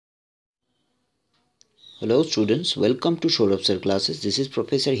Hello students, welcome to Saurabh Sir classes. This is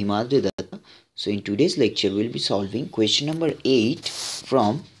Professor Himadri Datta. So in today's lecture, we'll be solving question number 8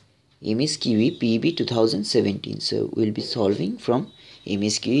 from Msqe PEB 2017. So we'll be solving from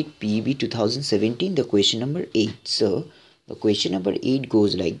Msqe PEB 2017 the question number 8. So the question number 8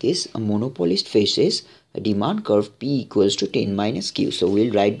 goes like this. A monopolist faces a demand curve P equals to 10 minus Q. So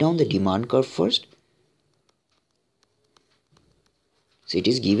we'll write down the demand curve first. So it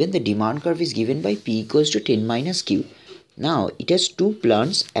is given, the demand curve is given by P equals to 10 minus Q. Now it has two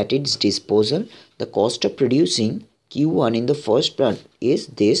plants at its disposal. The cost of producing Q1 in the first plant is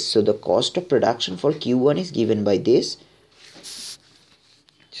this. So the cost of production for Q1 is given by this.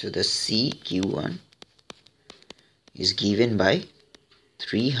 So the CQ1 is given by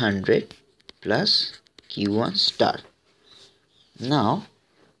 300 plus Q1 star. Now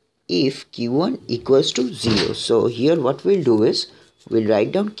if Q1 equals to 0, so here what we'll do is we'll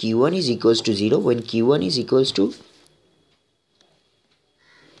write down Q1 is equals to 0 when Q1 is equals to,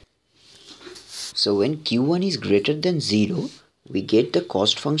 so when Q1 is greater than 0, we get the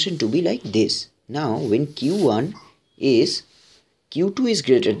cost function to be like this. Now when Q2 is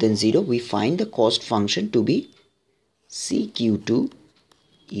greater than 0, we find the cost function to be CQ2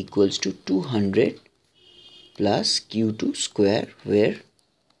 equals to 200 plus Q2 square, where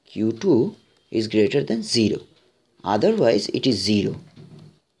Q2 is greater than 0. Otherwise it is 0.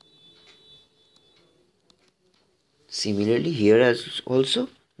 Similarly here as also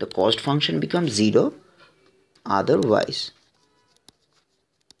the cost function becomes 0 otherwise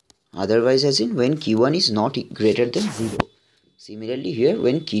as in when Q1 is not greater than 0. Similarly here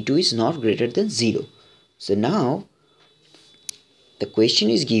when Q2 is not greater than 0. So now the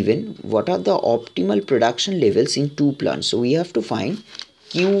question is given, what are the optimal production levels in two plants? So we have to find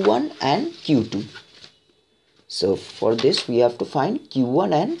Q1 and Q2. So for this we have to find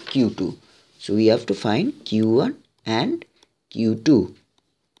Q1 and Q2. So we have to find Q1 and Q2.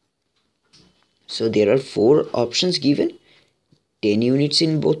 So there are 4 options given. 10 units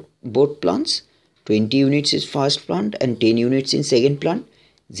in both plants, 20 units in first plant and 10 units in second plant,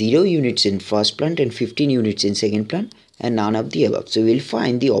 0 units in first plant and 15 units in second plant, and none of the above. So we will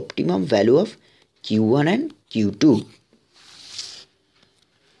find the optimum value of Q1 and Q2.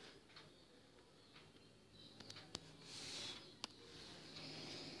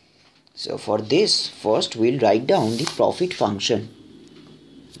 So for this, first we'll write down the profit function.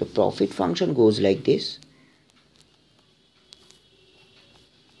 The profit function goes like this.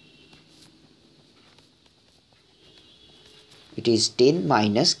 It is 10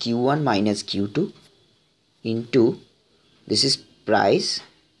 minus Q1 minus Q2 into, this is price.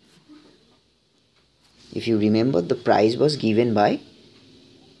 If you remember, the price was given by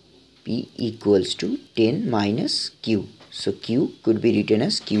P equals to 10 minus Q. So Q could be written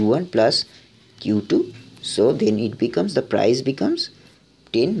as Q1 plus Q2. So then it becomes, the price becomes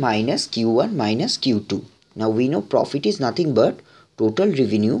 10 minus Q1 minus Q2. Now we know profit is nothing but total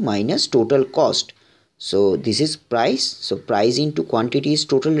revenue minus total cost. So this is price. So price into quantity is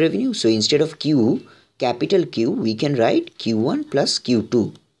total revenue. So instead of Q, capital Q, we can write Q1 plus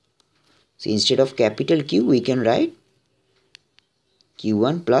Q2. So instead of capital Q, we can write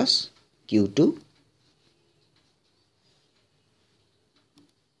Q1 plus Q2.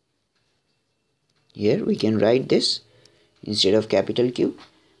 Here we can write this instead of capital Q.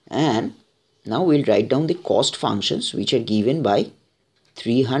 And now we'll write down the cost functions which are given by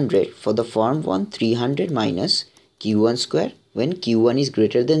 300 for the firm 1, 300 minus Q1 square when Q1 is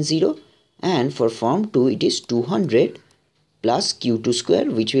greater than 0, and for firm 2 it is 200 plus Q2 square,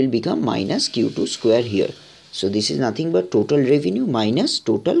 which will become minus Q2 square here. So this is nothing but total revenue minus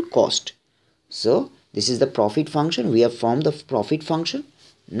total cost. So this is the profit function. We have formed the profit function.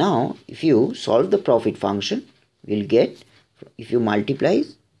 Now if you solve the profit function, we'll get, if you multiply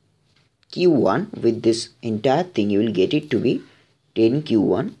Q1 with this entire thing, you will get it to be 10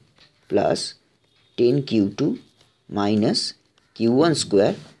 Q1 plus 10 Q2 minus Q1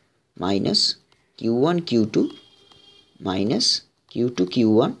 square minus Q1 Q2 minus Q2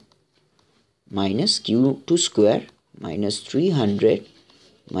 Q1 minus Q2 square minus 300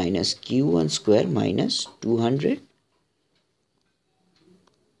 minus Q1 square minus 200 .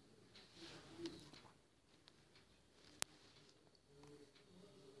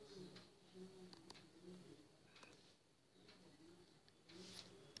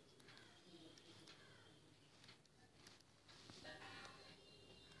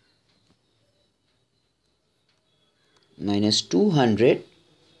 Minus 200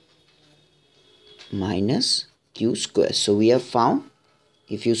 minus Q square. So we have found,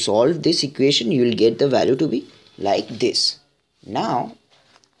 if you solve this equation, you will get the value to be like this. Now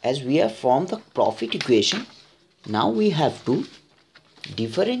as we have formed the profit equation, now we have to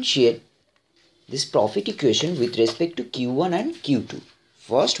differentiate this profit equation with respect to Q1 and Q2.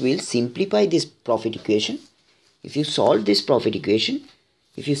 First, we'll simplify this profit equation. If you solve this profit equation,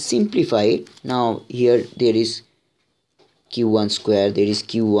 if you simplify it, now here there is Q1 square, there is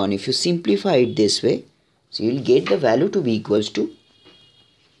Q1. If you simplify it this way, so you will get the value to be equals to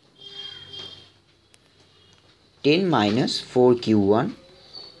 10 minus 4Q1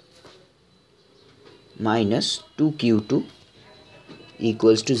 minus 2Q2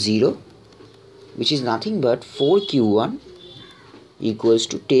 equals to 0, which is nothing but 4Q1 equals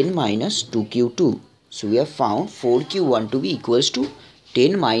to 10 minus 2Q2. So we have found 4Q1 to be equals to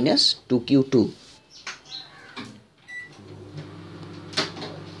 10 minus 2Q2.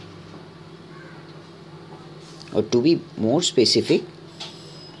 Or to be more specific,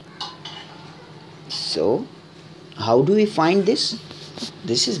 so how do we find this?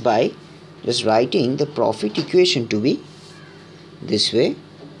 This is by just writing the profit equation to be this way.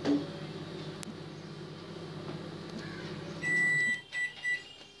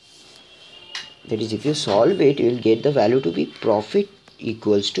 That is, if you solve it, you will get the value to be profit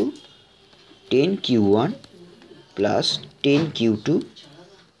equals to 10Q1 plus 10Q2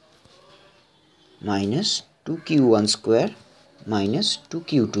 minus 2Q1 square minus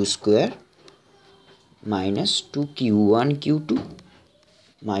 2Q2 square minus 2Q1Q2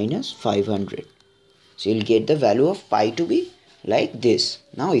 minus 500. So you'll get the value of pi to be like this.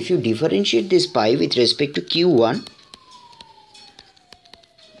 Now if you differentiate this pi with respect to Q1,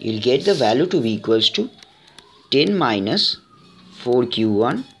 you'll get the value to be equals to 10 minus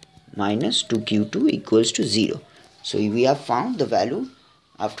 4Q1 minus 2Q2 equals to 0. So we have found the value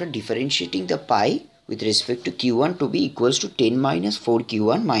after differentiating the pi with respect to Q1 to be equals to 10 minus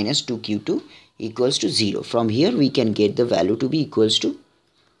 4Q1 minus 2Q2 equals to 0. From here we can get the value to be equals to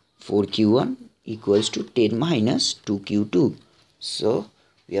 4Q1 equals to 10 minus 2Q2. So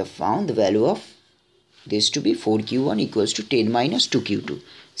we have found the value of this to be 4Q1 equals to 10 minus 2Q2.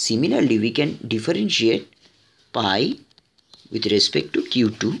 Similarly, we can differentiate pi with respect to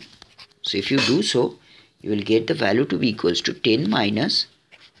Q2. So if you do so, you will get the value to be equals to 10 minus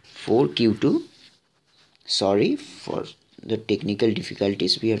 4Q2. Sorry for the technical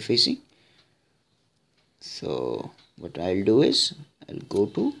difficulties we are facing. So what I'll do is I'll go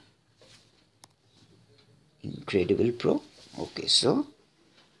to Incredible Pro. Okay, so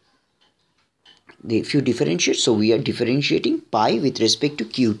if you differentiate, so we are differentiating pi with respect to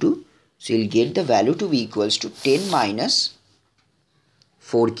Q2. So you'll get the value to be equals to 10 minus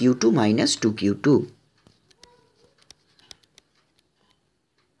 4Q2 minus 2Q2.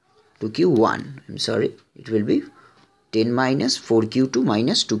 2Q1, I'm sorry, it will be 10 minus 4Q2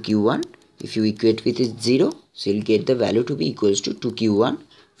 minus 2Q1. If you equate with it 0, so you'll get the value to be equals to 2Q1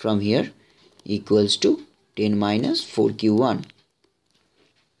 from here equals to 10 minus 4Q1.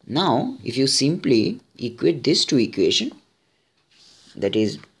 Now if you simply equate this to equation, that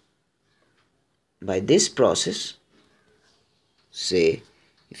is by this process, say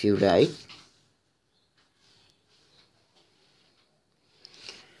if you write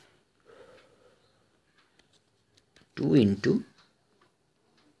two into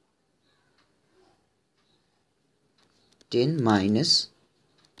 10 minus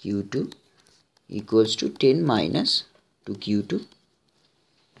Q2 equals to 10 minus 2Q2.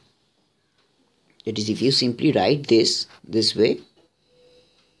 That is, if you simply write this way,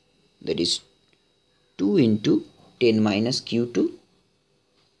 that is 2 into 10 minus Q2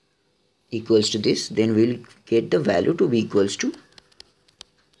 equals to this, then we will get the value to be equals to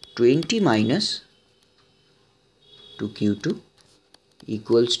 20 minus 2Q2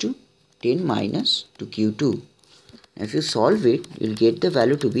 equals to 10 minus 2Q2. If you solve it, you will get the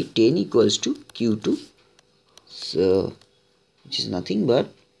value to be 10 equals to Q2, so which is nothing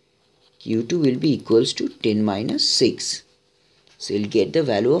but Q2 will be equals to 10 minus 6. So you'll get the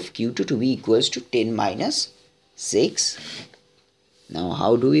value of Q2 to be equals to 10 minus 6. Now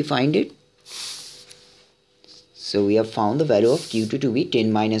how do we find it? So we have found the value of Q2 to be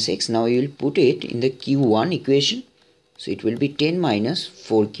 10 minus 6. Now you will put it in the Q1 equation. So it will be 10 minus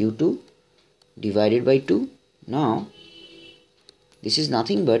 4Q2 divided by 2. Now this is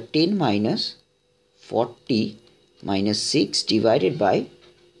nothing but 10 minus 40 minus 6 divided by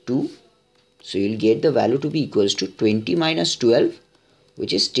 2. So you will get the value to be equals to 20 minus 12,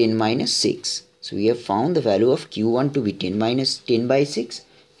 which is 10 minus 6. So we have found the value of Q1 to be 10 minus 10 by 6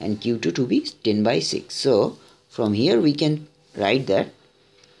 and Q2 to be 10 by 6. So from here we can write that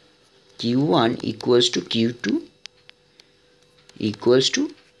Q1 equals to Q2 equals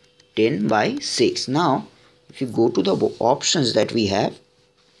to 10 by 6. Now if you go to the options that we have,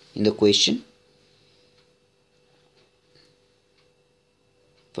 in the question.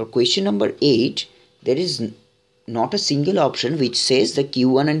 For question number 8, there is not a single option which says the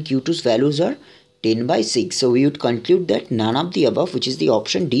Q1 and Q2's values are 10 by 6. So we would conclude that none of the above, which is the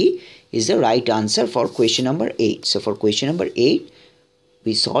option D, is the right answer for question number 8. So for question number 8,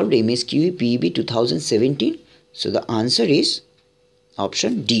 we solved Msqe PEB 2017. So the answer is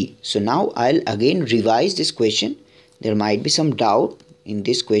option D. So now I'll again revise this question. There might be some doubt in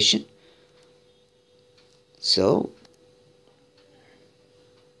this question. So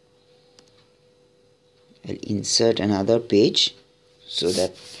I'll insert another page so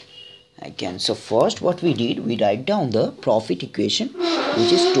that I can. So first what we did, we write down the profit equation,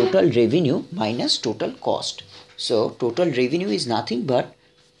 which is total revenue minus total cost. So total revenue is nothing but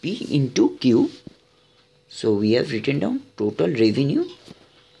P into Q. So we have written down total revenue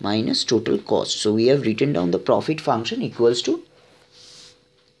minus total cost. So we have written down the profit function equals to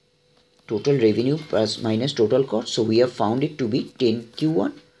total revenue minus total cost. So we have found it to be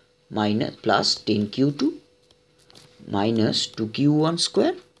 10Q1 minus plus 10Q2 minus 2Q1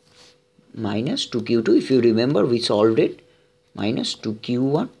 square minus 2Q2. If you remember, we solved it, minus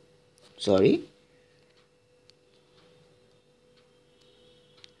 2Q1, sorry,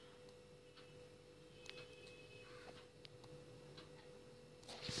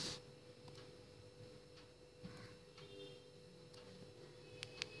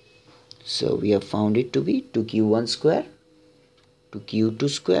 so we have found it to be 2Q1 square, 2Q2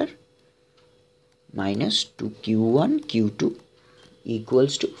 square minus 2Q1 Q2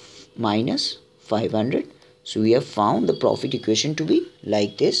 equals to minus 500. So we have found the profit equation to be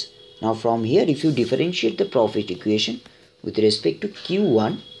like this. Now from here, if you differentiate the profit equation with respect to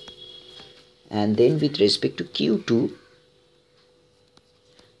Q1 and then with respect to Q2,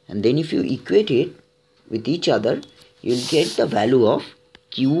 and then if you equate it with each other, you will get the value of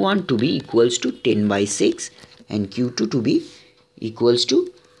Q1 to be equals to 10 by 6 and Q2 to be equals to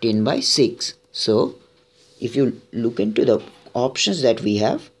 10 by 6. So if you look into the options that we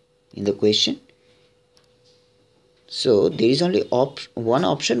have in the question, so there is only one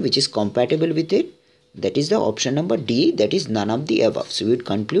option which is compatible with it, that is the option number D, that is none of the above. So we would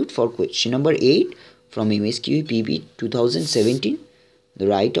conclude for question number 8 from Msqe PEB 2017, the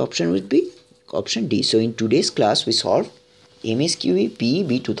right option would be option D. So in today's class we solved Msqe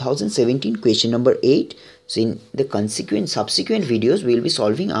PEB 2017 question number 8. So in the subsequent videos we will be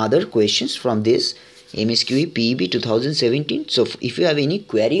solving other questions from this Msqe PEB 2017. So if you have any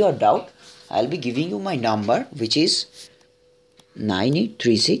query or doubt, I'll be giving you my number, which is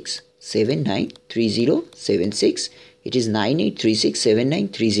 9836793076. It is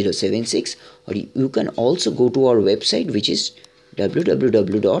 9836793076, or you can also go to our website, which is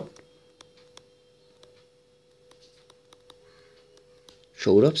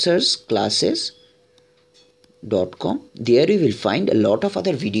www.saurabhsirsclasses.com. There you will find a lot of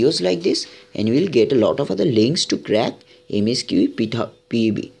other videos like this, and you will get a lot of other links to crack Msqe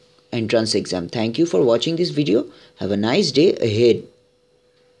PEB entrance exam. Thank you for watching this video. Have a nice day ahead.